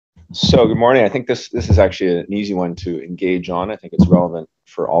So good morning. I think this is actually an easy one to engage on. I think it's relevant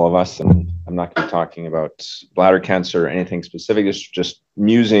for all of us, and I'm not going to be talking about bladder cancer or anything specific. It's just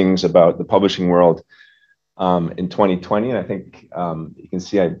musings about the publishing world in 2020. And I think you can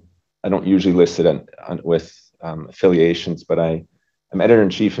see I don't usually list it with affiliations, but I'm editor in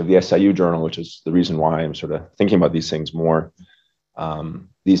chief of the SIU Journal, which is the reason why I'm sort of thinking about these things more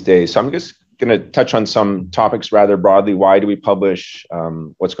these days. So I'm just going to touch on some topics rather broadly. Why do we publish?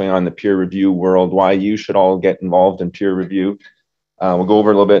 What's going on in the peer review world? Why you should all get involved in peer review? We'll go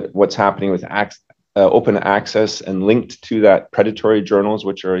over a little bit what's happening with open access and linked to that predatory journals,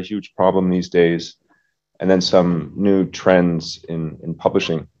 which are a huge problem these days, and then some new trends in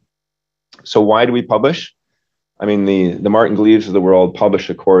publishing. So why do we publish? I mean, the Martin Gleaves of the world publish,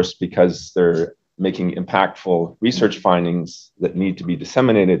 of course, because they're making impactful research findings that need to be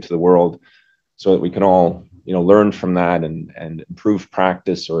disseminated to the world so that we can all learn from that and improve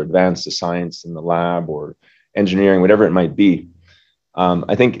practice or advance the science in the lab or engineering, whatever it might be.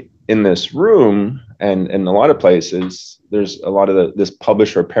 I think in this room and in a lot of places, there's a lot of this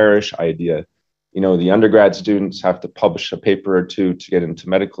publish or perish idea. The undergrad students have to publish a paper or two to get into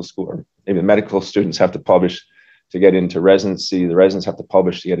medical school, or maybe the medical students have to publish to get into residency. The residents have to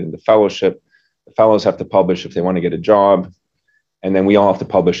publish to get into fellowship. The fellows have to publish if they want to get a job. And then we all have to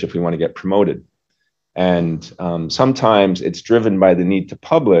publish if we want to get promoted. And sometimes it's driven by the need to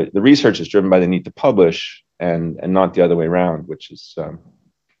publish. The research is driven by the need to publish and not the other way around, which is a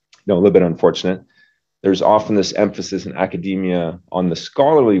little bit unfortunate. There's often this emphasis in academia on the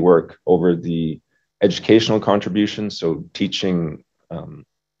scholarly work over the educational contributions, so teaching,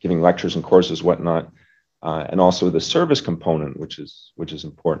 giving lectures and courses, whatnot, and also the service component, which is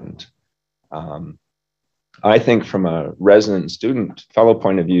important. I think from a resident and student fellow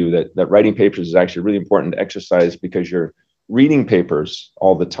point of view that writing papers is actually really important exercise because you're reading papers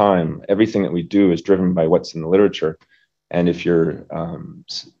all the time. Everything that we do is driven by what's in the literature. And if you're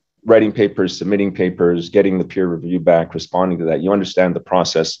writing papers, submitting papers, getting the peer review back, responding to that, you understand the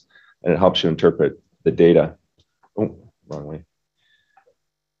process and it helps you interpret the data. Oh, wrong way.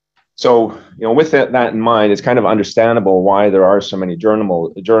 So, with that in mind, it's kind of understandable why there are so many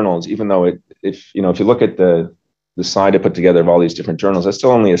journals, even though if you look at the slide I put together of all these different journals, that's still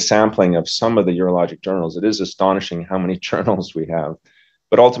only a sampling of some of the urologic journals. It is astonishing how many journals we have.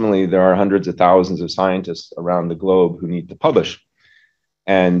 But ultimately, there are hundreds of thousands of scientists around the globe who need to publish.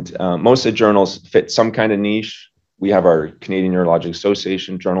 And most of the journals fit some kind of niche. We have our Canadian Urologic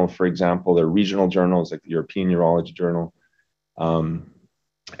Association journal, for example. There are regional journals like the European Urology Journal.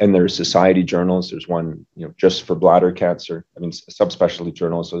 And there's society journals. There's one, just for bladder cancer. I mean, subspecialty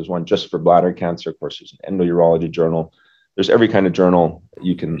journals. So there's one just for bladder cancer. Of course, there's an endourology journal. There's every kind of journal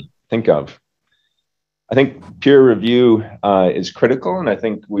you can think of. I think peer review is critical, and I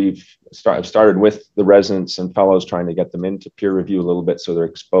think I've started with the residents and fellows trying to get them into peer review a little bit so they're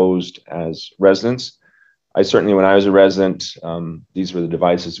exposed as residents. I certainly, when I was a resident, these were the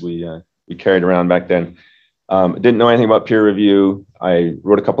devices we carried around back then. Didn't know anything about peer review. I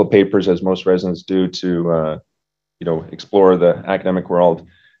wrote a couple of papers, as most residents do, to explore the academic world.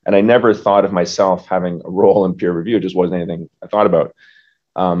 And I never thought of myself having a role in peer review. It just wasn't anything I thought about.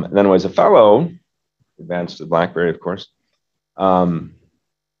 And then when I was a fellow, advanced to BlackBerry, of course, one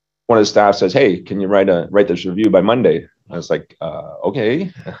of the staff says, "Hey, can you write this review by Monday?" I was like,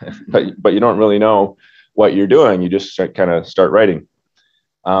 "Okay," but you don't really know what you're doing. You just kind of start writing.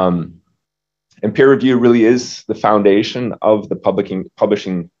 And peer review really is the foundation of the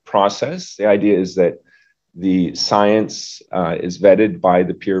publishing process. The idea is that the science is vetted by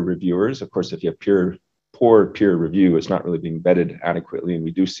the peer reviewers. Of course, if you have poor peer review, it's not really being vetted adequately, and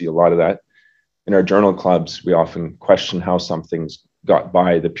we do see a lot of that. In our journal clubs, we often question how something's got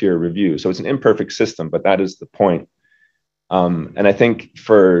by the peer review. So it's an imperfect system, but that is the point. And I think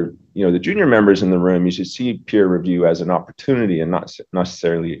for the junior members in the room, you should see peer review as an opportunity and not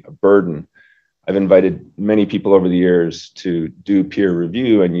necessarily a burden. I've invited many people over the years to do peer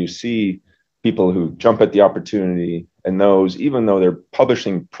review, and you see people who jump at the opportunity, and those, even though they're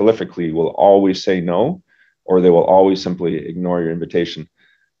publishing prolifically, will always say no, or they will always simply ignore your invitation.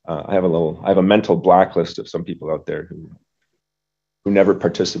 I have a mental blacklist of some people out there who never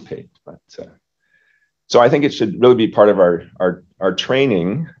participate. But so I think it should really be part of our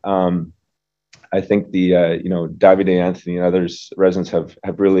training. I think the Davide, Anthony, and others residents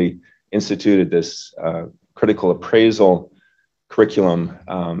have really instituted this critical appraisal curriculum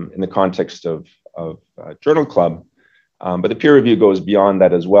in the context of Journal Club, but the peer review goes beyond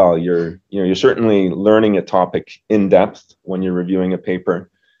that as well. You're certainly learning a topic in depth when you're reviewing a paper,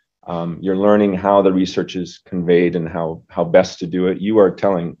 You're learning how the research is conveyed and how best to do it. You are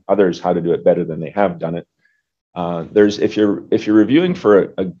telling others how to do it better than they have done it. If you're reviewing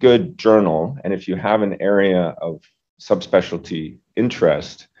for a good journal, and if you have an area of subspecialty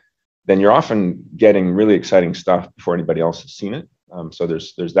interest, then you're often getting really exciting stuff before anybody else has seen it. So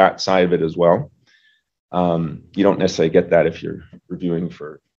there's that side of it as well. You don't necessarily get that if you're reviewing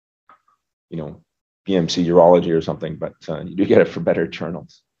for, BMC urology or something, but you do get it for better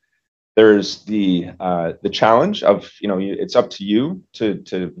journals. There's the challenge of, it's up to you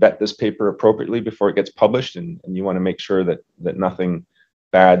to vet this paper appropriately before it gets published, and you want to make sure that nothing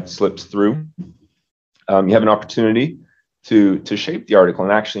bad slips through. You have an opportunity to shape the article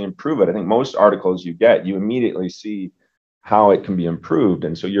and actually improve it. I think most articles you immediately see how it can be improved,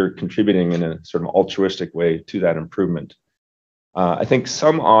 and so you're contributing in a sort of altruistic way to that improvement. I think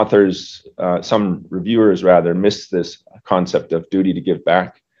some authors, some reviewers rather, miss this concept of duty to give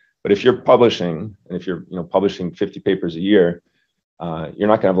back. But if you're publishing, and if you're publishing 50 papers a year, you're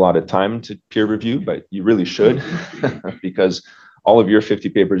not going to have a lot of time to peer review, but you really should, because all of your 50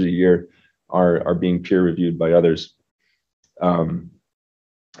 papers a year are being peer reviewed by others.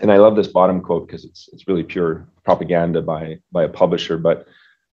 And I love this bottom quote because it's really pure propaganda by a publisher. But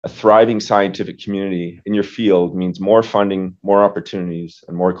a thriving scientific community in your field means more funding, more opportunities,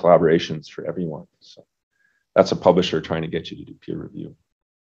 and more collaborations for everyone. So that's a publisher trying to get you to do peer review.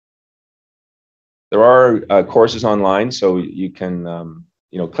 There are courses online, so you can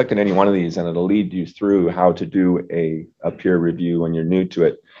click on any one of these, and it'll lead you through how to do a peer review when you're new to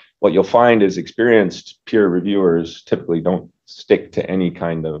it. What you'll find is experienced peer reviewers typically don't stick to any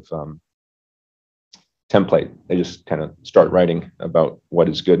kind of template. They just kind of start writing about what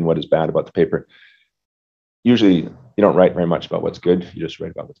is good and what is bad about the paper. Usually, you don't write very much about what's good. You just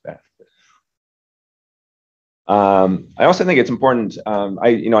write about what's bad. I also think it's important.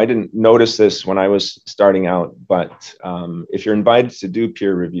 I didn't notice this when I was starting out, but if you're invited to do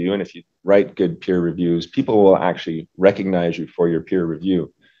peer review, and if you write good peer reviews, people will actually recognize you for your peer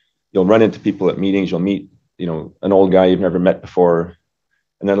review. You'll run into people at meetings. You'll meet, an old guy you've never met before,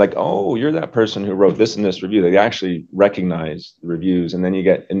 and they're like, "Oh, you're that person who wrote this and this review." They actually recognize the reviews, and then you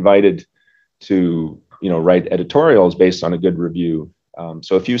get invited to, write editorials based on a good review.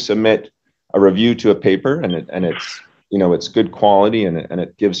 So if you submit a review to a paper and it's it's good quality and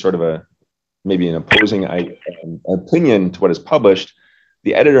it gives sort of maybe an opposing opinion to what is published,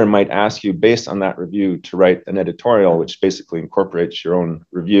 the editor might ask you based on that review to write an editorial which basically incorporates your own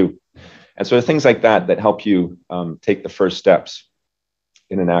review. And so things like that help you take the first steps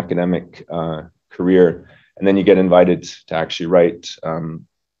in an academic career, and then you get invited to actually write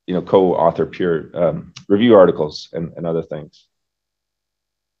co-author peer review articles and other things.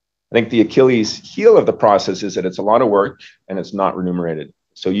 I think the Achilles heel of the process is that it's a lot of work and it's not remunerated.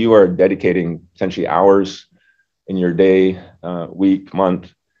 So you are dedicating potentially hours in your day, week,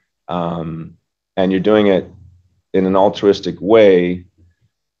 month, and you're doing it in an altruistic way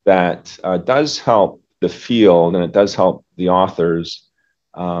that does help the field and it does help the authors.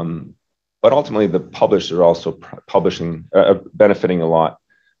 But ultimately, the publishers are also benefiting a lot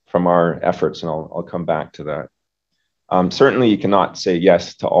from our efforts, and I'll come back to that. Certainly, you cannot say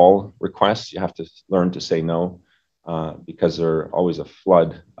yes to all requests. You have to learn to say no, because there are always a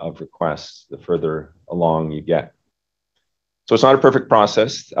flood of requests the further along you get. So it's not a perfect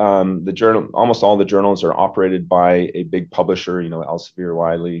process. Almost all the journals are operated by a big publisher, Elsevier,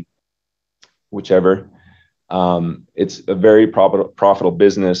 Wiley, whichever. It's a very profitable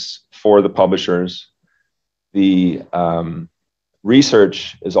business for the publishers. The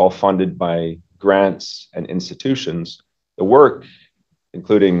research is all funded by grants and institutions. The work,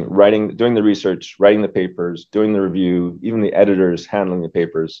 including doing the research, writing the papers, doing the review, even the editors handling the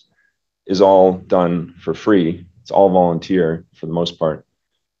papers, is all done for free. It's all volunteer for the most part.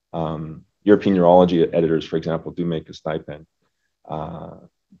 European urology editors, for example, do make a stipend.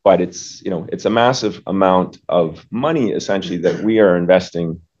 But it's a massive amount of money essentially that we are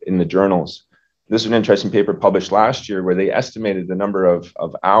investing in the journals. This is an interesting paper published last year where they estimated the number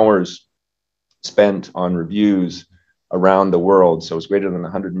of hours spent on reviews around the world. So it's greater than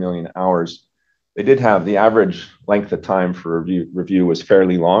 100 million hours. They did have the average length of time for review was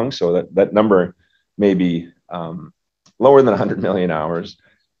fairly long. So that number may be lower than 100 million hours.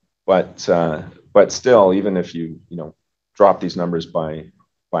 But still, even if you drop these numbers by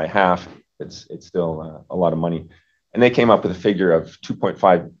half, it's still a lot of money. And they came up with a figure of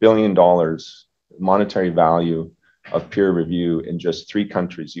 $2.5 billion monetary value of peer review in just 3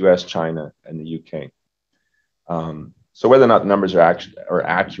 countries, US, China, and the UK. So whether or not the numbers are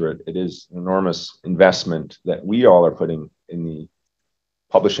accurate, it is an enormous investment that we all are putting in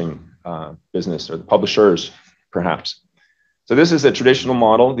publishing business, or the publishers, perhaps. So this is a traditional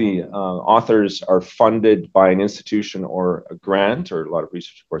model. The authors are funded by an institution or a grant, or a lot of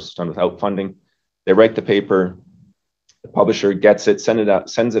research, of course, is done without funding. They write the paper, the publisher gets it,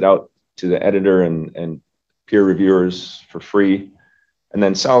 sends it out to the editor and peer reviewers for free, and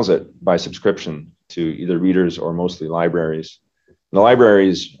then sells it by subscription to either readers or mostly libraries. And the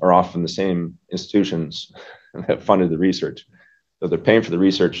libraries are often the same institutions that funded the research. So they're paying for the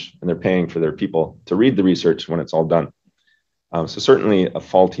research, and they're paying for their people to read the research when it's all done. So certainly a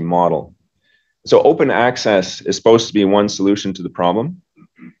faulty model. So open access is supposed to be one solution to the problem.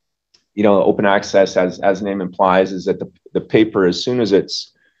 You know, open access, as the name implies, is that the paper, as soon as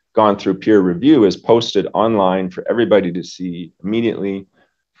it's gone through peer review, is posted online for everybody to see immediately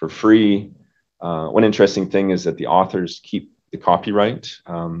for free. One interesting thing is that the authors keep the copyright,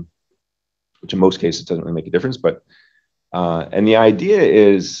 which in most cases doesn't really make a difference. But and the idea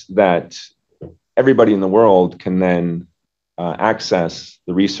is that everybody in the world can then access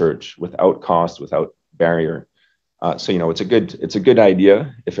the research without cost, without barrier. So, you know, it's a good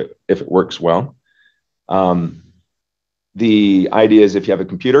idea if it works well. The idea is if you have a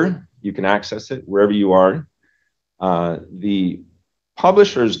computer, you can access it wherever you are. The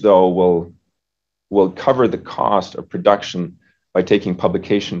publishers, though, will cover the cost of production by taking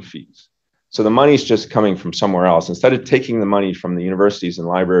publication fees. So the money's just coming from somewhere else. Instead of taking the money from the universities and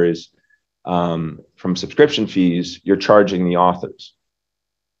libraries from subscription fees, you're charging the authors.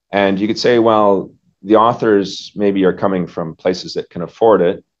 And you could say, well, the authors maybe are coming from places that can afford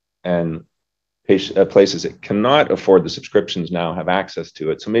it, and places that cannot afford the subscriptions now have access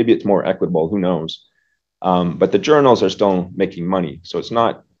to it. So maybe it's more equitable, who knows? But the journals are still making money. So it's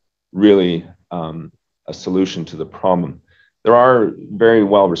not really a solution to the problem. There are very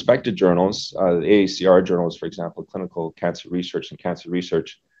well-respected journals. The AACR journals, for example, Clinical Cancer Research and Cancer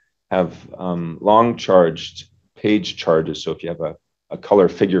Research, have long charged page charges. So if you have a color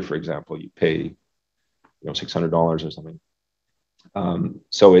figure, for example, you pay $600 or something.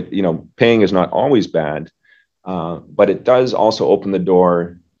 So paying is not always bad, but it does also open the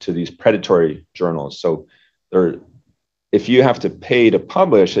door to these predatory journals. So if you have to pay to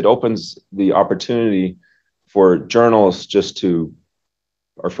publish, it opens the opportunity for journals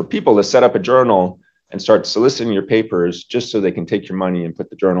or for people to set up a journal and start soliciting your papers just so they can take your money and put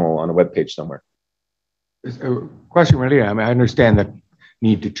the journal on a web page somewhere. A question really, I mean, I understand the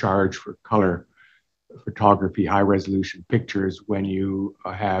need to charge for color photography, high resolution pictures when you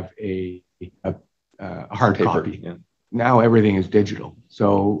have a hard paper copy. Yeah. Now everything is digital.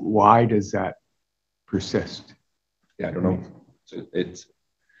 So why does that persist? Yeah, I don't know.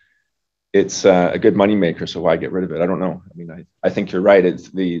 It's a good moneymaker, so why get rid of it? I don't know. I mean, I think you're right. It's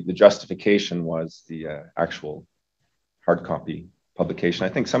the justification was the actual hard copy publication. I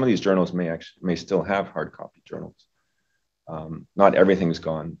think some of these journals may still have hard copy journals. Not everything's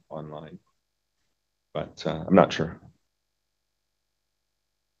gone online, but I'm not sure.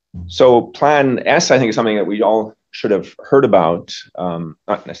 So Plan S, I think, is something that we all should have heard about,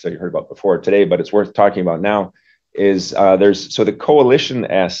 not necessarily heard about before today, but it's worth talking about now. So the Coalition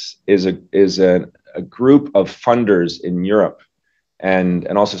S is a group of funders in Europe and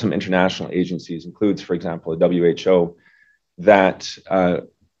also some international agencies, includes, for example, the WHO, that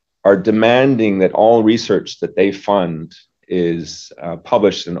are demanding that all research that they fund is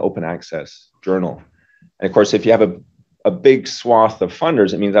published in an open access journal. And of course, if you have a big swath of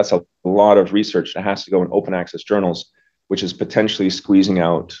funders, it means that's a lot of research that has to go in open access journals, which is potentially squeezing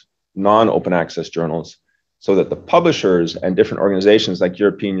out non-open access journals, so that the publishers and different organizations like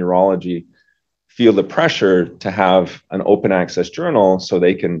European Urology feel the pressure to have an open access journal so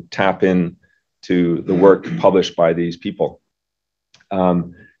they can tap in to the work published by these people.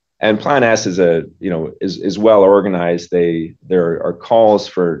 And Plan S is well organized. There are calls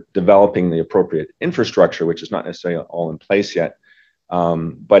for developing the appropriate infrastructure, which is not necessarily all in place yet,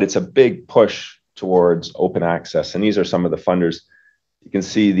 but it's a big push towards open access. And these are some of the funders. You can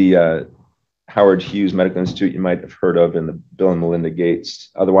see the Howard Hughes Medical Institute you might have heard of, and the Bill and Melinda Gates.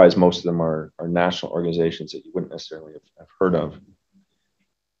 Otherwise, most of them are national organizations that you wouldn't necessarily have heard of.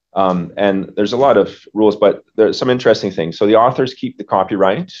 And there's a lot of rules, but there's some interesting things. So the authors keep the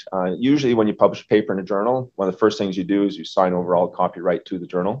copyright. Usually when you publish a paper in a journal, one of the first things you do is you sign over all copyright to the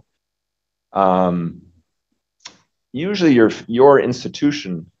journal. Usually your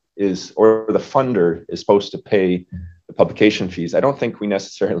institution or the funder is supposed to pay the publication fees. I don't think we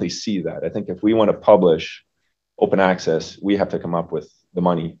necessarily see that. I think if we want to publish open access, we have to come up with the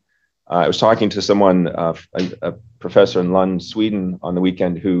money. I was talking to someone, a professor in Lund, Sweden, on the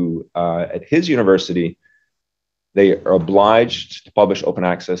weekend, who at his university, they are obliged to publish open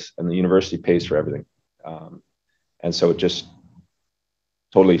access, and the university pays for everything. And so it just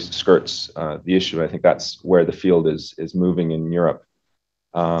totally skirts the issue. I think that's where the field is moving in Europe.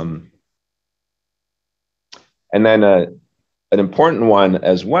 And then an important one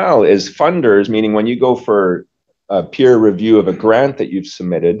as well is funders, meaning when you go for a peer review of a grant that you've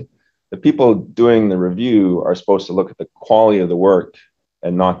submitted, the people doing the review are supposed to look at the quality of the work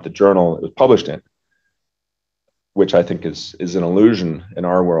and not the journal it was published in, which I think is an illusion in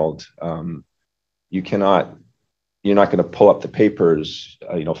our world. You're not going to pull up the papers,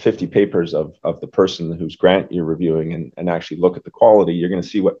 50 papers of the person whose grant you're reviewing and actually look at the quality. You're going to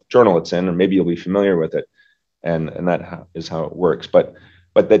see what journal it's in, or maybe you'll be familiar with it. And that is how it works. But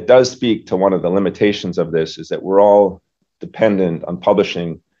that does speak to one of the limitations of this, is that we're all dependent on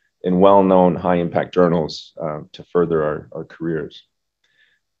publishing in well-known high-impact journals to further our careers.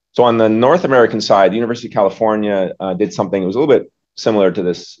 So on the North American side, the University of California did something that was a little bit similar to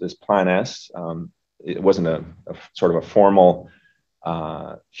this Plan S. It wasn't a sort of a formal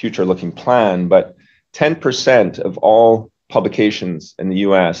future-looking plan, but 10% of all publications in the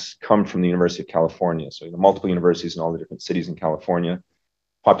US come from the University of California. So multiple universities in all the different cities in California.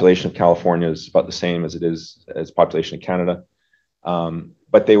 Population of California is about the same as it is as population of Canada.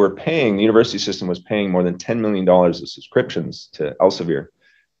 But the university system was paying more than $10 million of subscriptions to Elsevier.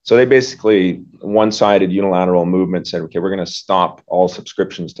 So they basically, one-sided unilateral movement said, okay, we're going to stop all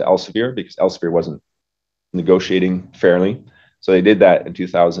subscriptions to Elsevier because Elsevier wasn't negotiating fairly. So they did that in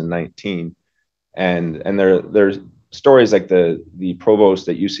 2019. And there's stories like the provost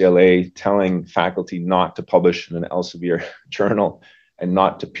at UCLA telling faculty not to publish in an Elsevier journal and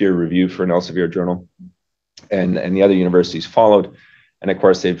not to peer review for an Elsevier journal. And the other universities followed. And of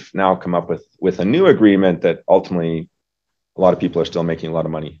course, they've now come up with a new agreement that ultimately a lot of people are still making a lot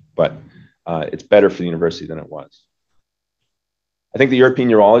of money, but it's better for the university than it was. I think the European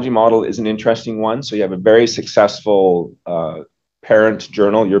Urology model is an interesting one. So you have a very successful parent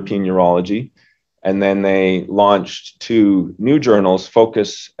journal, European Urology, and then they launched 2 new journals,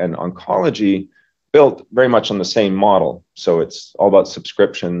 Focus and Oncology, built very much on the same model. So it's all about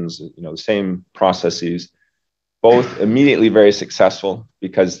subscriptions, the same processes, both immediately very successful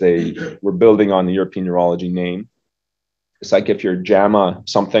because they were building on the European Urology name. It's like if you're JAMA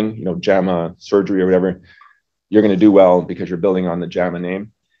something, JAMA surgery or whatever, you're going to do well because you're building on the JAMA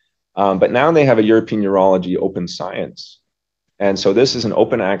name. But now they have a European Urology Open Science. And so this is an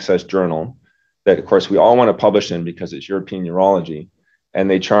open access journal that, of course, we all want to publish in because it's European Urology. And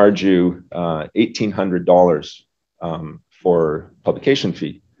they charge you $1,800 for publication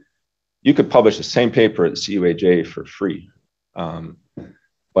fee. You could publish the same paper at the CUAJ for free,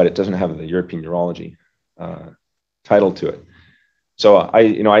 but it doesn't have the European Urology title to it. So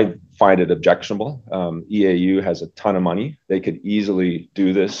I find it objectionable. EAU has a ton of money. They could easily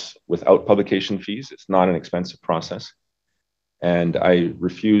do this without publication fees. It's not an expensive process. And I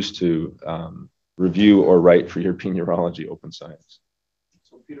refuse to review or write for European Urology Open Science.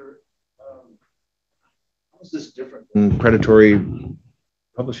 So Peter, how is this different than predatory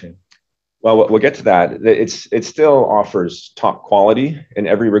publishing? Well, we'll get to that. It still offers top quality in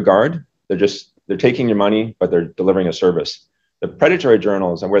every regard. They're taking your money, but they're delivering a service. The predatory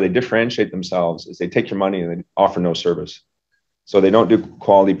journals, and where they differentiate themselves, is they take your money and they offer no service. So they don't do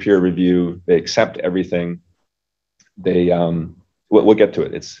quality peer review. They accept everything. We'll get to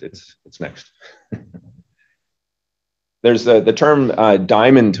it. It's next. There's the term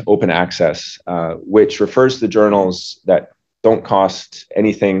diamond open access, which refers to the journals that don't cost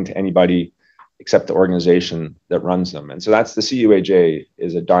anything to anybody except the organization that runs them. And so that's the CUAJ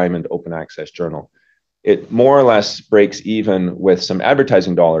is a diamond open access journal. It more or less breaks even with some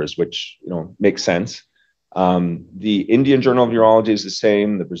advertising dollars, which makes sense. The Indian Journal of Urology is the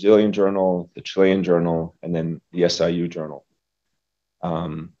same, the Brazilian Journal, the Chilean Journal, and then the SIU Journal.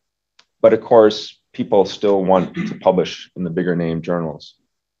 But of course, people still want to publish in the bigger name journals.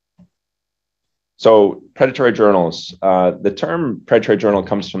 So predatory journals, the term predatory journal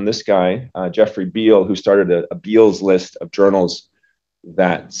comes from this guy, Jeffrey Beal, who started a Beal's list of journals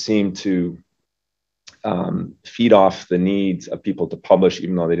that seem to feed off the needs of people to publish,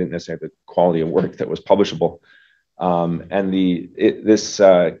 even though they didn't necessarily have the quality of work that was publishable. This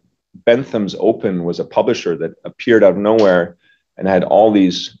Bentham's Open was a publisher that appeared out of nowhere and had all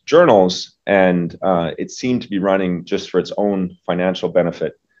these journals, and it seemed to be running just for its own financial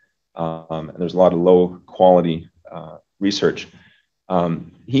benefit. And there's a lot of low quality research.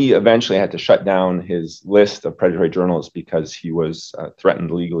 He eventually had to shut down his list of predatory journals because he was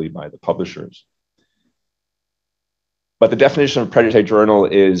threatened legally by the publishers. But the definition of predatory journal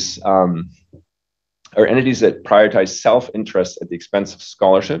is are entities that prioritize self-interest at the expense of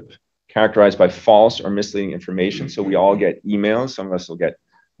scholarship, characterized by false or misleading information. So we all get emails. Some of us will get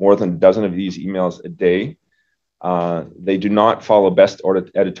more than a dozen of these emails a day. They do not follow best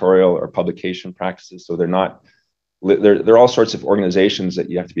editorial or publication practices. So they're all sorts of organizations that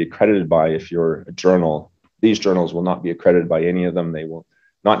you have to be accredited by if you're a journal. These journals will not be accredited by any of them. They will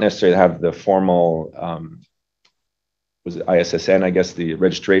not necessarily have the formal was it ISSN, I guess, the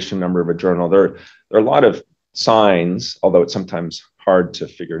registration number of a journal. There are a lot of signs, although it's sometimes hard to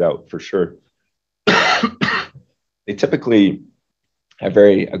figure it out for sure. They typically have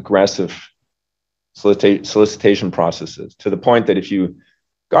very aggressive solicitation processes, to the point that if you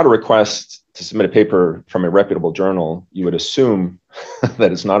got a request to submit a paper from a reputable journal, you would assume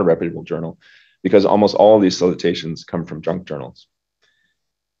that it's not a reputable journal, because almost all of these solicitations come from junk journals.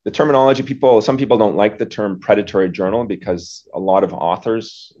 The terminology, some people don't like the term predatory journal, because a lot of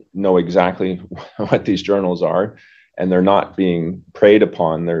authors know exactly what these journals are, and they're not being preyed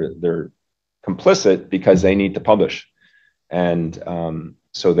upon. They're complicit because they need to publish, and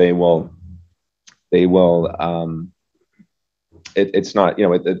so they will. It's not,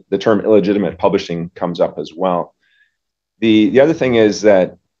 the term illegitimate publishing comes up as well. The other thing is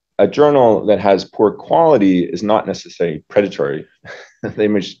that a journal that has poor quality is not necessarily predatory. They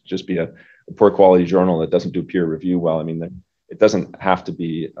must just be a poor quality journal that doesn't do peer review well. I mean, it doesn't have to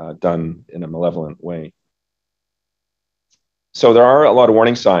be done in a malevolent way. So there are a lot of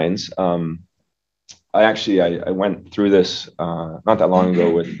warning signs. I went through this not that long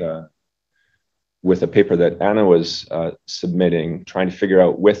ago with a paper that Anna was submitting, trying to figure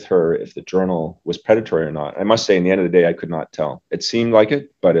out with her if the journal was predatory or not. I must say, in the end of the day, I could not tell. It seemed like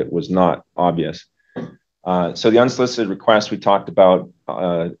it, but it was not obvious. So the unsolicited requests we talked about,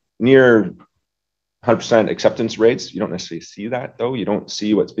 near 100% acceptance rates. You don't necessarily see that, though. You don't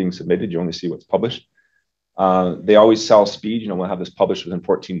see what's being submitted. You only see what's published. They always sell speed. We'll have this published within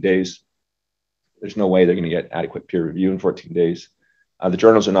 14 days. There's no way they're going to get adequate peer review in 14 days. The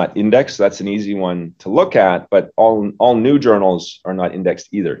journals are not indexed. So that's an easy one to look at, but all new journals are not indexed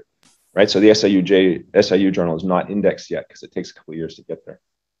either, right? So the SIU journal is not indexed yet, because it takes a couple of years to get there.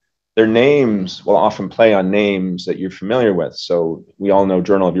 Their names will often play on names that you're familiar with. So we all know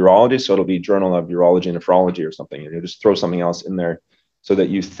Journal of Urology, so it'll be Journal of Urology and Nephrology or something. You just throw something else in there so that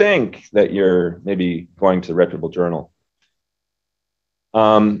you think that you're maybe going to the reputable journal.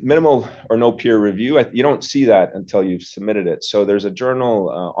 Minimal or no peer review. You don't see that until you've submitted it. So there's a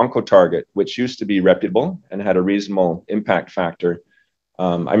journal, OncoTarget, which used to be reputable and had a reasonable impact factor.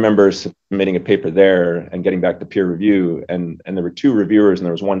 I remember submitting a paper there and getting back to peer review, and there were 2 reviewers and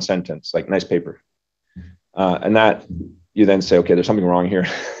there was 1 sentence, like, nice paper. And that you then say, okay, there's something wrong here.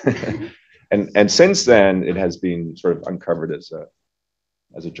 and since then, it has been sort of uncovered as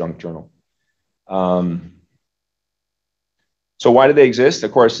a junk journal. So why do they exist?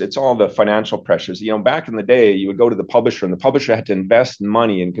 Of course, it's all the financial pressures. Back in the day, you would go to the publisher, and the publisher had to invest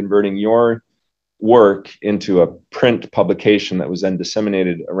money in converting your work into a print publication that was then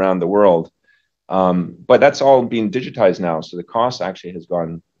disseminated around the world. But that's all being digitized now. So the cost actually has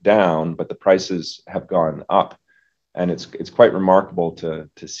gone down, but the prices have gone up. And it's quite remarkable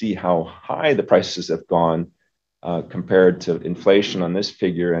to see how high the prices have gone compared to inflation on this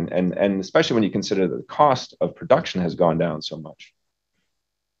figure, and especially when you consider that the cost of production has gone down so much.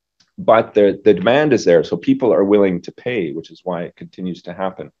 But the demand is there, so people are willing to pay, which is why it continues to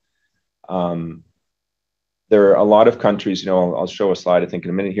happen. There are a lot of countries, I'll show a slide, I think,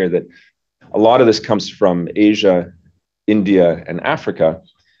 in a minute here, that a lot of this comes from Asia, India, and Africa.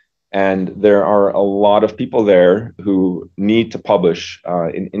 And there are a lot of people there who need to publish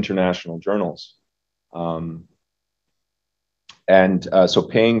in international journals. So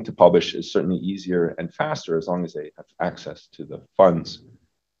paying to publish is certainly easier and faster as long as they have access to the funds.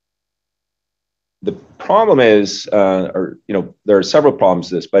 The problem is, there are several problems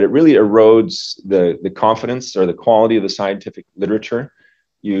to this, but it really erodes the confidence or the quality of the scientific literature.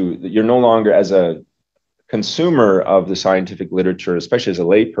 You're no longer, as a consumer of the scientific literature, especially as a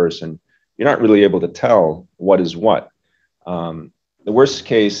layperson, you're not really able to tell what is what. The worst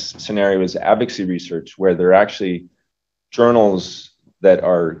case scenario is advocacy research, where there are actually journals that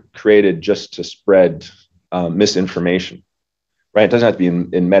are created just to spread misinformation, right? It doesn't have to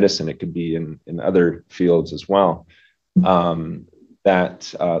be in medicine. It could be in other fields as well.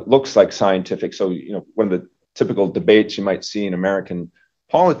 That looks like scientific. So, one of the typical debates you might see in American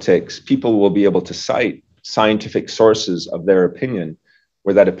politics, people will be able to cite scientific sources of their opinion,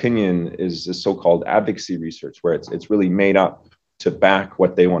 where that opinion is the so-called advocacy research, where it's really made up to back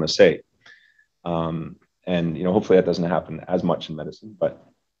what they want to say. And hopefully that doesn't happen as much in medicine, but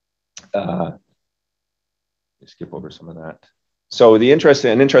skip over some of that. So an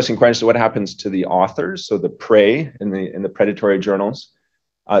interesting question: what happens to the authors? So the prey in the predatory journals.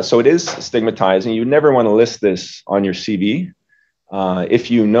 So it is stigmatizing. You never want to list this on your CV.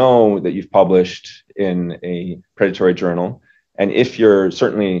 If you know that you've published in a predatory journal, and if you're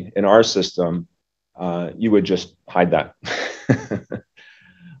certainly in our system, you would just hide that.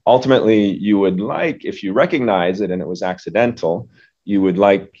 Ultimately, you would like, if you recognize it and it was accidental, you would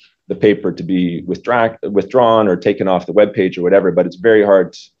like the paper to be withdrawn or taken off the webpage or whatever, but it's very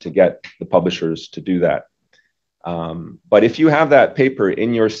hard to get the publishers to do that. But if you have that paper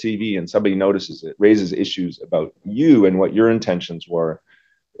in your CV and somebody notices it, raises issues about you and what your intentions were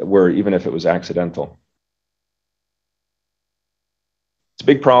even if it was accidental. It's a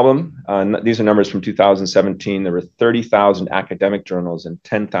big problem. These are numbers from 2017. There were 30,000 academic journals and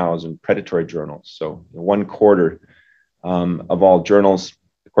 10,000 predatory journals. So 1/4 of all journals.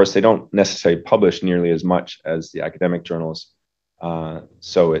 Of course, they don't necessarily publish nearly as much as the academic journals.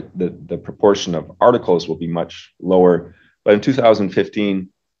 So the proportion of articles will be much lower. But in 2015,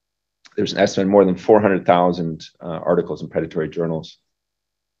 there's an estimate of more than 400,000 articles in predatory journals.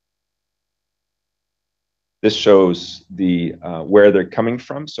 This shows where they're coming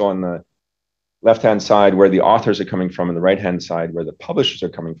from. So on the left-hand side, where the authors are coming from, and the right-hand side, where the publishers are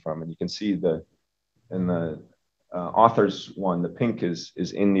coming from. And you can see in the authors one, the pink is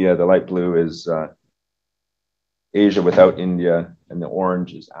India, the light blue is Asia without India, and the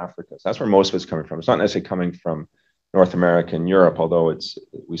orange is Africa. So that's where most of it's coming from. It's not necessarily coming from North America and Europe, although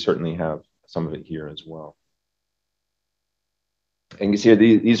we certainly have some of it here as well. And you see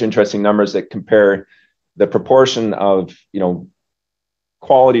these are interesting numbers that compare the proportion of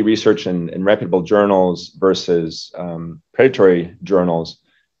quality research and reputable journals versus predatory journals.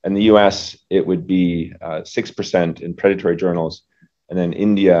 In the US, it would be 6% in predatory journals, and then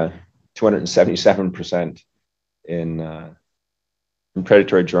India, 277% in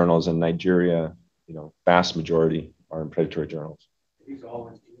predatory journals, and Nigeria, vast majority are in predatory journals. Are these all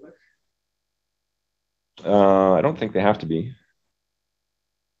in English? I don't think they have to be.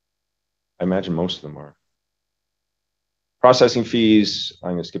 I imagine most of them are. Processing fees,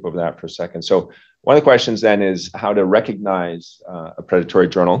 I'm going to skip over that for a second. So one of the questions then is how to recognize a predatory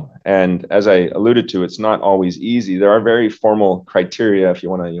journal. And as I alluded to, it's not always easy. There are very formal criteria if you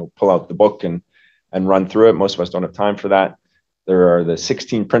want to pull out the book and run through it. Most of us don't have time for that. There are the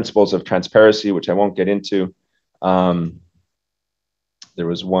 16 principles of transparency, which I won't get into. There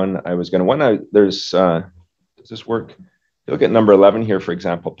was one I was going to, does this work? If you look at number 11 here, for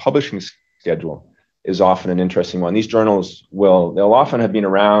example, publishing schedule is often an interesting one. These journals they'll often have been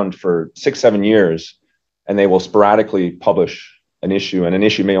around for 6-7 years, and they will sporadically publish an issue, and an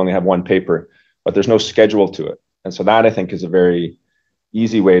issue may only have one paper, but there's no schedule to it. And so that, I think, is a very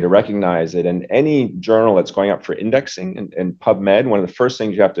easy way to recognize it. And any journal that's going up for indexing and PubMed, one of the first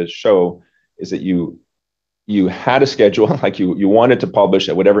things you have to show is that you had a schedule, like you wanted to publish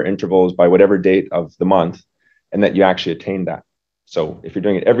at whatever intervals by whatever date of the month, and that you actually attained that. So if you're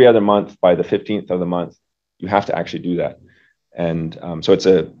doing it every other month by the 15th of the month, you have to actually do that. And so it's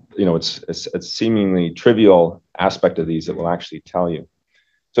a seemingly trivial aspect of these that will actually tell you.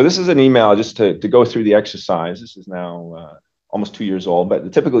 So this is an email just to go through the exercise. This is now almost 2 years old, but the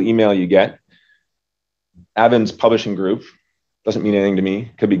typical email you get, Avon's publishing group, doesn't mean anything to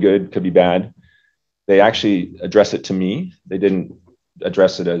me. Could be good, could be bad. They actually address it to me. They didn't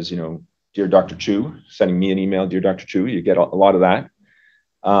address it as, Dear Dr. Chu, sending me an email, Dear Dr. Chu, you get a lot of that.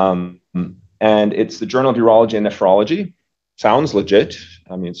 And it's the Journal of Urology and Nephrology. Sounds legit.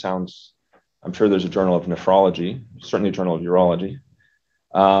 I mean, I'm sure there's a Journal of Nephrology, certainly a Journal of Urology.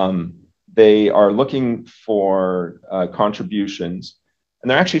 They are looking for contributions, and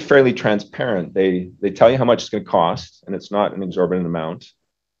they're actually fairly transparent. They tell you how much it's going to cost, and it's not an exorbitant amount.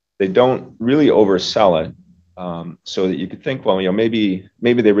 They don't really oversell it. So that you could think, well, maybe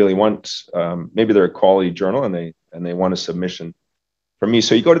they really want, maybe they're a quality journal and they want a submission from me.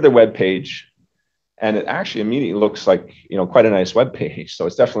 So you go to their webpage, and it actually immediately looks like quite a nice webpage. So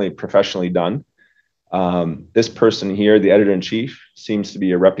it's definitely professionally done. This person here, the editor-in-chief, seems to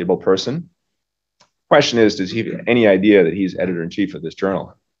be a reputable person. Question is, does he have any idea that he's editor-in-chief of this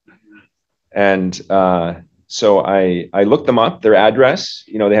journal? And so I looked them up. Their address,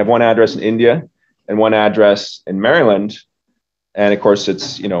 they have one address in India and one address in Maryland. And of course,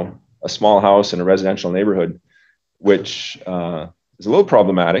 it's, a small house in a residential neighborhood, which is a little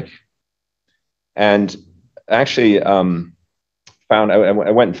problematic. And actually I went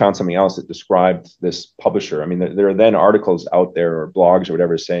and found something else that described this publisher. I mean, there are then articles out there or blogs or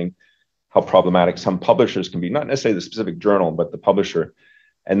whatever saying how problematic some publishers can be, not necessarily the specific journal, but the publisher.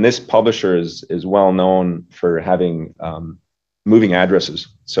 And this publisher is well known for having moving addresses.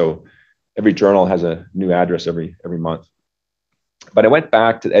 So every journal has a new address every month. But I went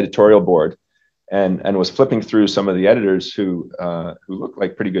back to the editorial board and was flipping through some of the editors who looked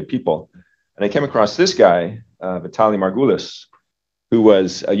like pretty good people. And I came across this guy, Vitaly Margulis, who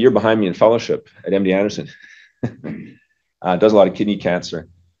was a year behind me in fellowship at MD Anderson. Does a lot of kidney cancer.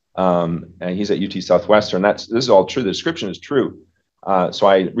 And he's at UT Southwestern. This is all true. The description is true. So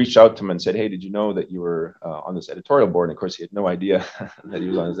I reached out to him and said, hey, did you know that you were on this editorial board? And of course, he had no idea that he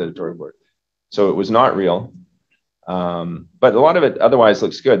was on his editorial board. So it was not real. But a lot of it otherwise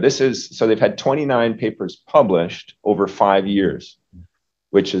looks good. So they've had 29 papers published over 5 years,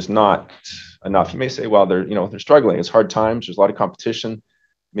 which is not enough. You may say, well, they're struggling. It's hard times. There's a lot of competition.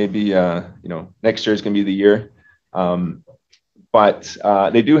 Maybe, next year is going to be the year. But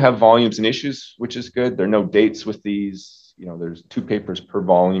they do have volumes and issues, which is good. There are no dates with these. There's 2 papers per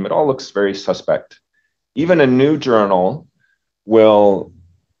volume. It all looks very suspect. Even a new journal will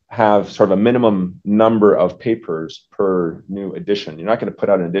have sort of a minimum number of papers per new edition. You're not going to put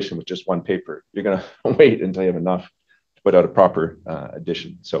out an edition with just 1 paper. You're going to wait until you have enough to put out a proper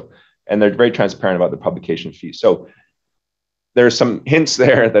edition. And they're very transparent about the publication fee. So there's some hints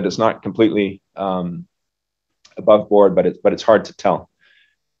there that it's not completely above board, but it's hard to tell.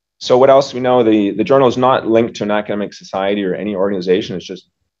 So what else we know? The journal is not linked to an academic society or any organization. It's just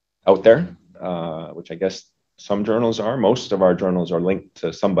out there, which I guess some journals are. Most of our journals are linked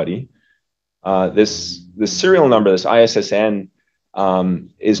to somebody. This serial number, this ISSN,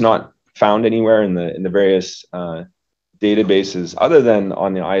 is not found anywhere in the various databases other than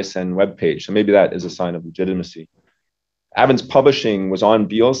on the ISN webpage. So maybe that is a sign of legitimacy. Evans Publishing was on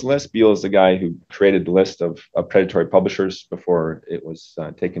Beal's list. Beal is the guy who created the list of predatory publishers before it was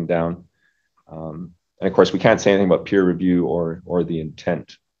taken down. And of course, we can't say anything about peer review or the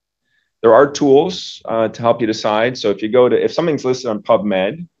intent. There are tools to help you decide. So if something's listed on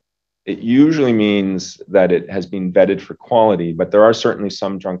PubMed, it usually means that it has been vetted for quality, but there are certainly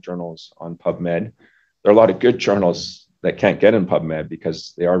some junk journals on PubMed. There are a lot of good journals that can't get in PubMed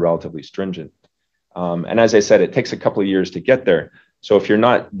because they are relatively stringent. And as I said, it takes a couple of years to get there. So if you're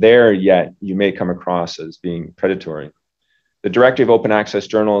not there yet, you may come across as being predatory. The Directory of Open Access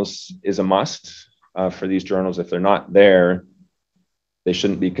Journals is a must for these journals. If they're not there, they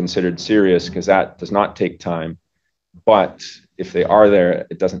shouldn't be considered serious because that does not take time. But if they are there,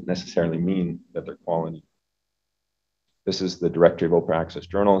 it doesn't necessarily mean that they're quality. This is the Directory of Open Access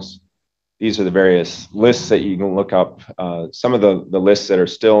Journals. These are the various lists that you can look up. Some of the lists that are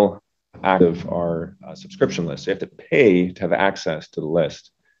still active are subscription lists. You have to pay to have access to the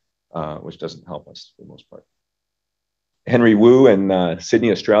list, which doesn't help us for the most part. Henry Wu in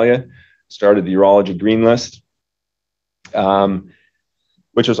Sydney, Australia, started the Urology Green List,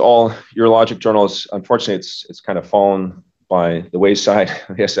 which was all urologic journals. Unfortunately, it's kind of fallen by the wayside.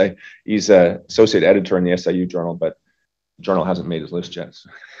 He's an associate editor in the SIU journal, but the journal hasn't made his list yet. So.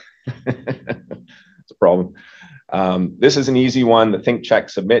 It's a problem. This is an easy one, the Think, Check,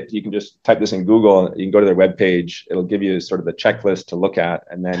 Submit. You can just type this in Google. You can go to their webpage. It'll give you sort of the checklist to look at,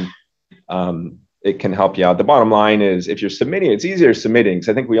 and then it can help you out. The bottom line is if you're submitting, it's easier submitting because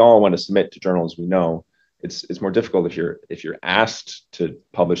I think we all want to submit to journals we know. It's more difficult if you're asked to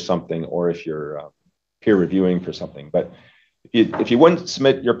publish something or if you're peer reviewing for something. But if you wouldn't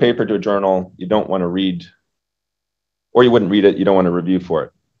submit your paper to a journal, you don't want to read, or you wouldn't read it, you don't want to review for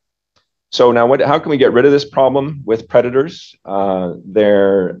it. So now, how can we get rid of this problem with predators?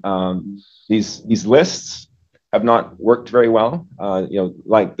 These lists have not worked very well.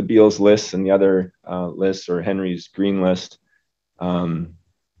 Like the Beal's list and the other lists, or Henry's Green List.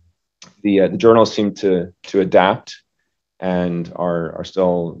 The journals seem to adapt and are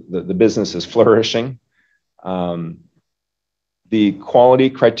still the business is flourishing. The quality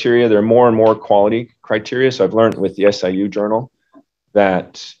criteria, there are more and more quality criteria. So I've learned with the SIU journal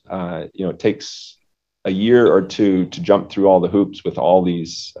that it takes a year or two to jump through all the hoops with all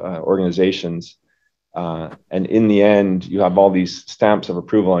these organizations. And in the end, you have all these stamps of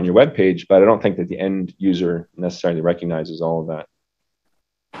approval on your webpage, but I don't think that the end user necessarily recognizes all of that.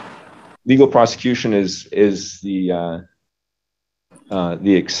 Legal prosecution is the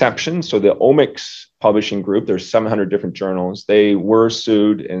exception. So the Omics publishing group, there's 700 different journals. They were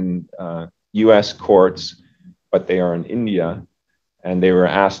sued in US courts, but they are in India. And they were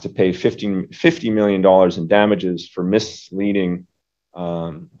asked to pay $50 million in damages for misleading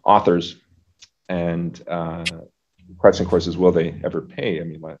authors. And the question, of course, is will they ever pay? I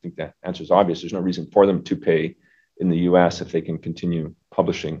mean, I think the answer is obvious. There's no reason for them to pay in the US if they can continue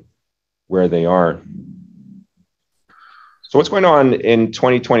publishing where they are. So what's going on in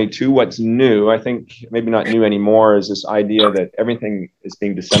 2022? What's new? I think maybe not new anymore is this idea that everything is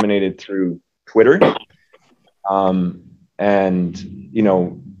being disseminated through Twitter. And, you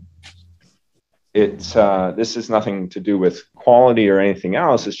know, this is nothing to do with quality or anything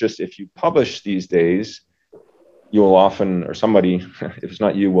else. It's just if you publish these days, you will often, or somebody, if it's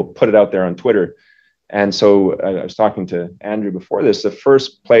not you, will put it out there on Twitter. And so I was talking to Andrew before this, the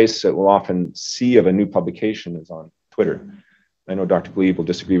first place that we'll often see of a new publication is on Twitter. I know Dr. Glebe will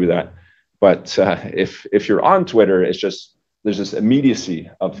disagree with that, but if you're on Twitter, it's just, there's this immediacy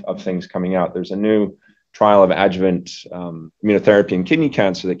of things coming out. There's a new trial of adjuvant immunotherapy in kidney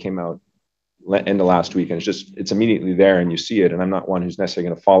cancer that came out end of last week, and it's immediately there and you see it. And I'm not one who's necessarily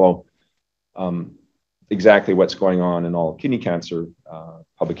going to follow exactly what's going on in all kidney cancer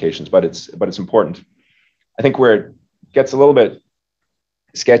publications, but it's important. I think where it gets a little bit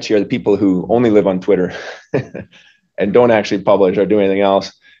sketchy are the people who only live on Twitter and don't actually publish or do anything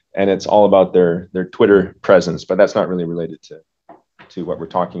else, and it's all about their Twitter presence, but that's not really related to what we're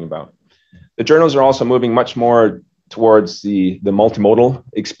talking about. The journals are also moving much more towards the multimodal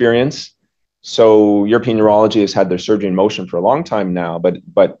experience. So European Urology has had their surgery in motion for a long time now,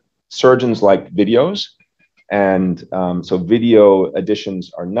 but surgeons like videos, and so video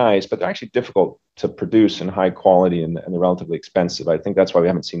editions are nice, but they're actually difficult to produce in high quality, and they're relatively expensive. I think that's why we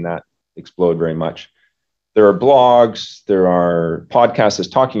haven't seen that explode very much. There are blogs, there are podcasts. This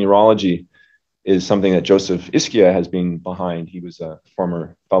Talking Urology is something that Joseph Ischia has been behind. He was a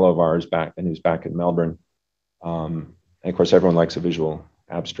former fellow of ours back, and he was back in Melbourne. And of course, everyone likes a visual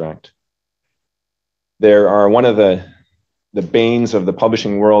abstract. There are one of the banes of the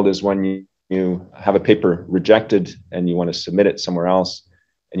publishing world is when you have a paper rejected and you want to submit it somewhere else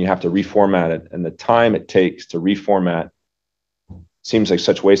and you have to reformat it. And the time it takes to reformat seems like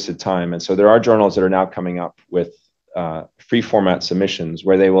such wasted time. And so there are journals that are now coming up with free format submissions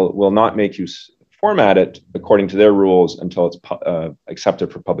where they will not make you format it according to their rules until it's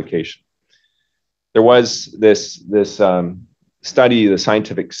accepted for publication. There was this study, the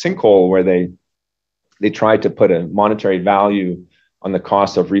scientific sinkhole, where they tried to put a monetary value on the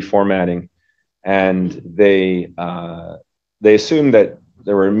cost of reformatting, and they assumed that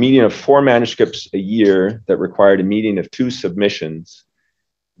there were a median of 4 manuscripts a year that required a median of 2 submissions,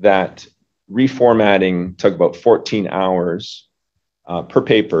 that reformatting took about 14 hours per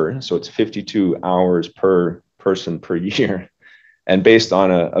paper, so it's 52 hours per person per year. And based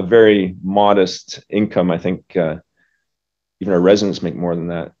on a very modest income, I think even our residents make more than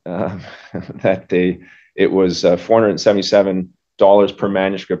that, it was $477 per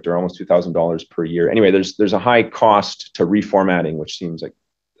manuscript, or almost $2,000 per year. Anyway, there's a high cost to reformatting, which seems like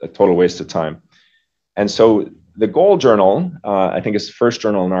a total waste of time. And so the Gold Journal, I think, is the first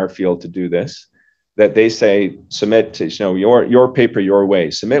journal in our field to do this, that they say, submit to, your paper your way,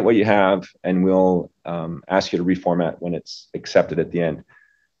 submit what you have, and we'll ask you to reformat when it's accepted at the end.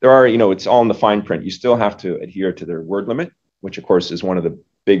 There are, it's all in the fine print. You still have to adhere to their word limit, which of course is one of the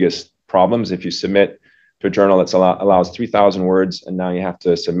biggest problems. If you submit to a journal that allows 3,000 words, and now you have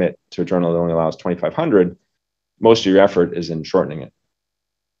to submit to a journal that only allows 2,500, most of your effort is in shortening it.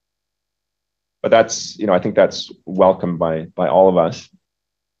 But that's, I think that's welcomed by all of us.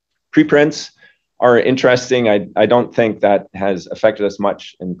 Preprints are interesting. I don't think that has affected us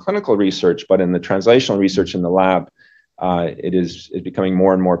much in clinical research, but in the translational research in the lab, it is becoming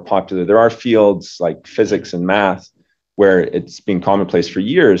more and more popular. There are fields like physics and math where it's been commonplace for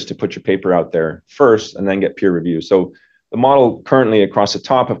years to put your paper out there first and then get peer review. So the model currently across the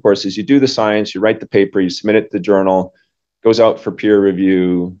top, of course, is you do the science, you write the paper, you submit it to the journal, goes out for peer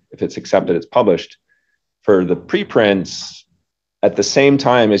review. If it's accepted, it's published. For the preprints, at the same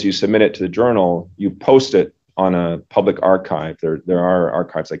time as you submit it to the journal, you post it on a public archive. There are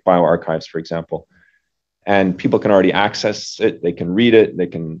archives like bioarchives, for example, and people can already access it. They can read it. They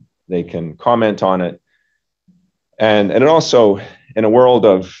can comment on it. And it also, in a world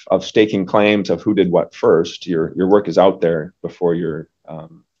of staking claims of who did what first, your work is out there before you're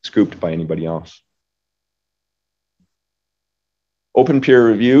scooped by anybody else. Open peer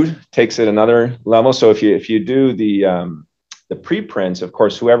review takes it another level. So if you do the preprints, of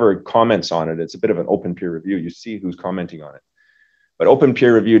course, whoever comments on it, it's a bit of an open peer review. You see who's commenting on it. But open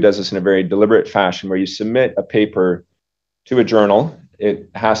peer review does this in a very deliberate fashion, where you submit a paper to a journal. It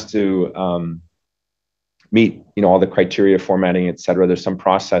has to meet, all the criteria, formatting, et cetera. There's some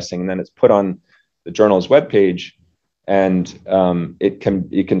processing, and then it's put on the journal's webpage, and it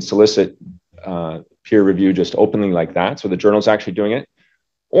can solicit peer review just openly like that. So the journal's actually doing it,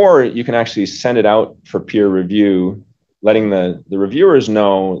 or you can actually send it out for peer review, letting the reviewers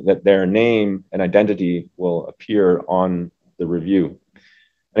know that their name and identity will appear on the review.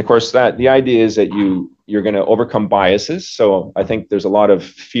 And of course, the idea is that you're going to overcome biases. So I think there's a lot of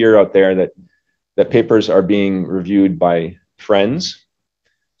fear out there that papers are being reviewed by friends.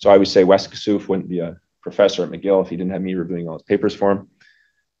 So I would say Wes Kassouf wouldn't be a professor at McGill if he didn't have me reviewing all his papers for him.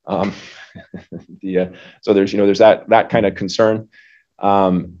 So there's that kind of concern,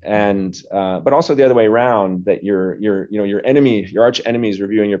 but also the other way around, that your enemy, your arch enemy, is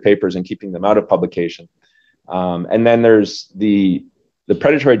reviewing your papers and keeping them out of publication. And then there's the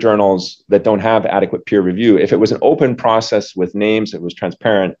predatory journals that don't have adequate peer review. If it was an open process with names, it was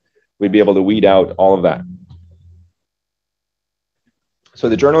transparent, we'd be able to weed out all of that. So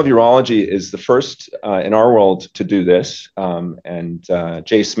the Journal of Urology is the first in our world to do this. And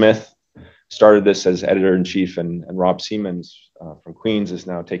Jay Smith started this as editor-in-chief, and Rob Siemens from Queens has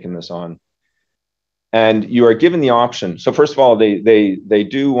now taken this on. And you are given the option. So first of all, they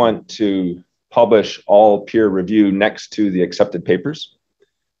do want to publish all peer review next to the accepted papers.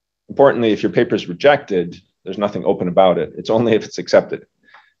 Importantly, if your paper is rejected, there's nothing open about it. It's only if it's accepted.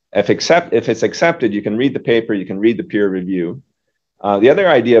 If it's accepted, you can read the paper, you can read the peer review. The other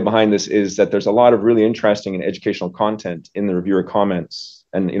idea behind this is that there's a lot of really interesting and educational content in the reviewer comments.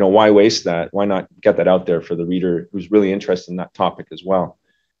 And why waste that? Why not get that out there for the reader who's really interested in that topic as well?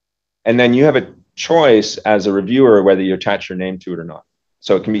 And then you have a choice as a reviewer whether you attach your name to it or not.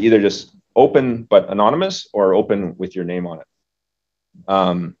 So it can be either just open but anonymous, or open with your name on it.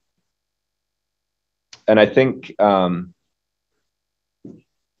 And I think, actually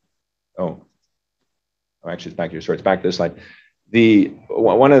it's back here. Sorry, it's back to this slide.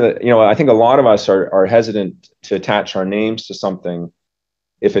 I think a lot of us are hesitant to attach our names to something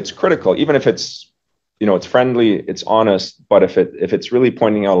if it's critical, even if it's, it's friendly, it's honest, but if it's really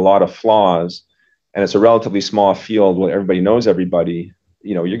pointing out a lot of flaws, and it's a relatively small field where everybody knows everybody,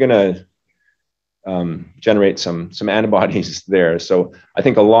 you're going to generate some antibodies there. So I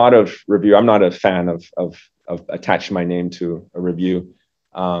think a lot of review, I'm not a fan of attaching my name to a review,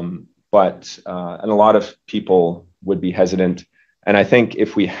 and a lot of people would be hesitant. And I think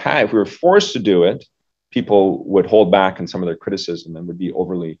if we were forced to do it, people would hold back on some of their criticism and would be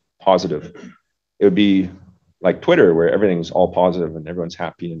overly positive. It would be like Twitter, where everything's all positive and everyone's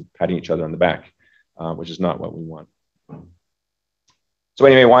happy and patting each other on the back, which is not what we want. So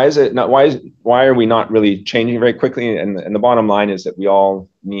anyway, why are we not really changing very quickly? And the bottom line is that we all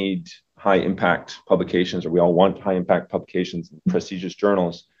need high impact publications, or we all want high impact publications in prestigious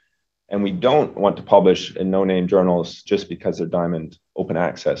journals. And we don't want to publish in no-name journals just because they're diamond open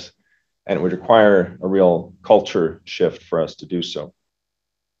access. And it would require a real culture shift for us to do so.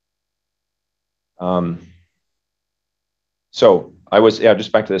 So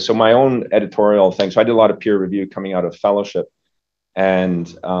just back to this. So my own editorial thing. So I did a lot of peer review coming out of fellowship,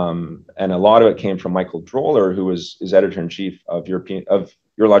 and a lot of it came from Michael Droller, who is editor-in-chief of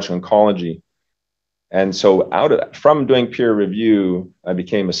Urologic Oncology. And so from doing peer review, I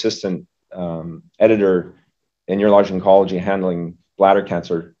became assistant editor in Urologic Oncology, handling bladder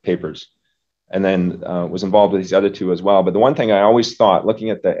cancer papers, and then was involved with these other two as well. But the one thing I always thought, looking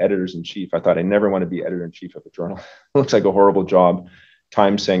at the editors-in-chief, I thought I never want to be editor-in-chief of a journal. It looks like a horrible job,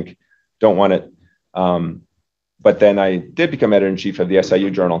 time sink, don't want it. But then I did become editor-in-chief of the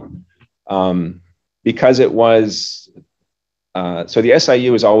SIU journal because it was, so the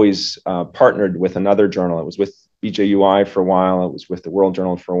SIU was always partnered with another journal. It was with BJUI for a while. It was with the World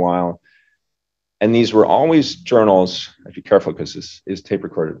Journal for a while. And these were always journals, I have to be careful because this is tape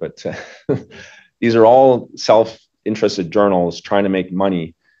recorded, but these are all self-interested journals trying to make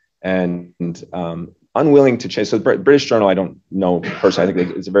money and unwilling to change. So the British Journal, I don't know personally, I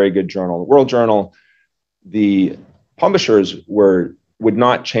think it's a very good journal. The World Journal, the publishers would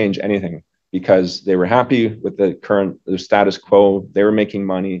not change anything because they were happy with the status quo. They were making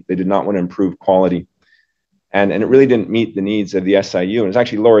money. They did not want to improve quality. And it really didn't meet the needs of the SIU. And it's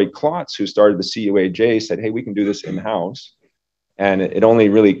actually Laurie Klotz, who started the CUAJ, said, hey, we can do this in-house. And it only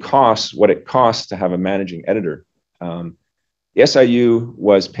really costs what it costs to have a managing editor. The SIU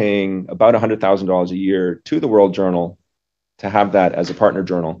was paying about $100,000 a year to the World Journal to have that as a partner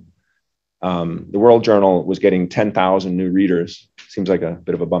journal. The World Journal was getting 10,000 new readers. Seems like a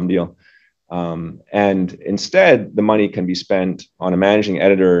bit of a bum deal. And instead, the money can be spent on a managing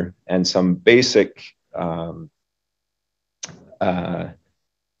editor and some basic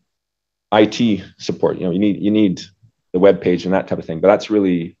IT support. You need the web page and that type of thing, but that's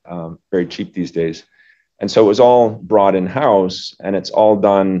really very cheap these days. And so it was all brought in-house, and it's all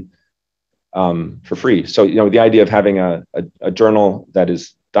done for free. So the idea of having a journal that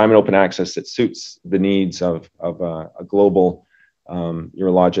is diamond open access that suits the needs of a global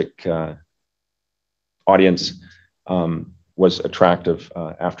urologic audience was attractive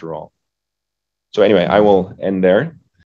after all. So anyway, I will end there.